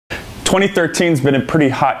2013 has been a pretty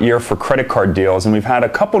hot year for credit card deals, and we've had a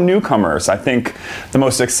couple newcomers. I think the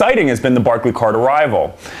most exciting has been the Barclaycard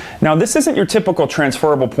Arrival. Now, this isn't your typical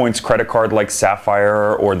transferable points credit card like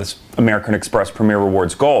Sapphire or the American Express Premier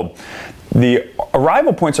Rewards Gold. The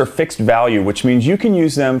Arrival points are fixed value, which means you can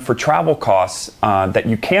use them for travel costs that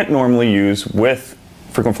you can't normally use with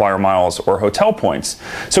frequent flyer miles or hotel points.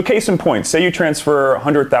 So case in point, say you transfer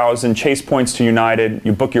 100,000 Chase points to United,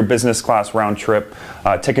 you book your business class round trip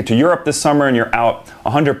ticket to Europe this summer, and you're out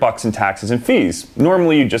 $100 in taxes and fees.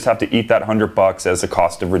 Normally you just have to eat that $100 as the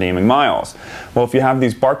cost of redeeming miles. Well, if you have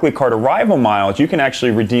these Barclaycard Arrival miles, you can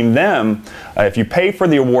actually redeem them if you pay for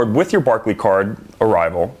the award with your Barclaycard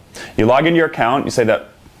Arrival. You log into your account, you say that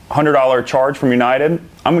 $100 charge from United,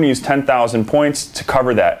 I'm going to use 10,000 points to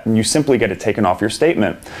cover that, and you simply get it taken off your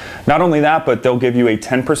statement. Not only that, but they'll give you a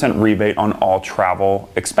 10% rebate on all travel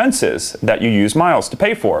expenses that you use miles to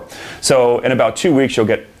pay for. So in about 2 weeks, you'll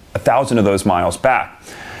get 1,000 of those miles back.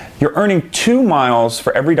 You're earning 2 miles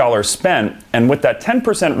for every dollar spent, and with that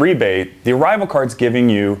 10% rebate, the Arrival card's giving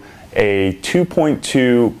you a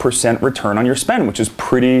 2.2% return on your spend, which is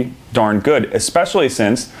pretty darn good, especially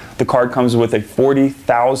since the card comes with a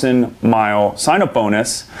 40,000 mile sign-up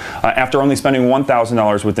bonus after only spending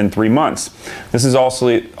 $1,000 within 3 months. This is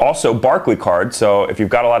also Barclaycard, so if you've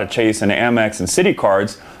got a lot of Chase and Amex and Citi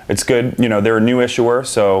cards, it's good. You know, they're a new issuer,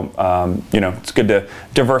 so you know, it's good to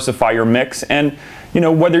diversify your mix. And you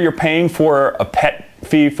know, whether you're paying for a pet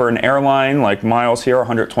fee for an airline like miles here,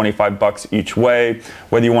 $125 each way,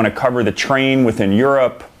 whether you want to cover the train within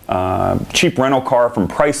Europe, cheap rental car from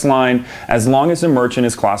Priceline, as long as the merchant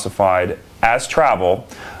is classified as travel,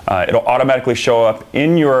 it'll automatically show up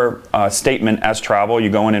in your statement as travel. You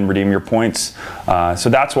go in and redeem your points. So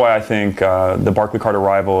that's why I think the Barclaycard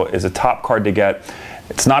Arrival is a top card to get.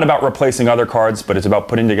 It's not about replacing other cards, but it's about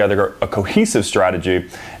putting together a cohesive strategy.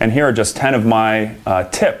 And here are just 10 of my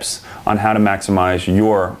tips on how to maximize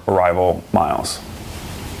your Arrival miles.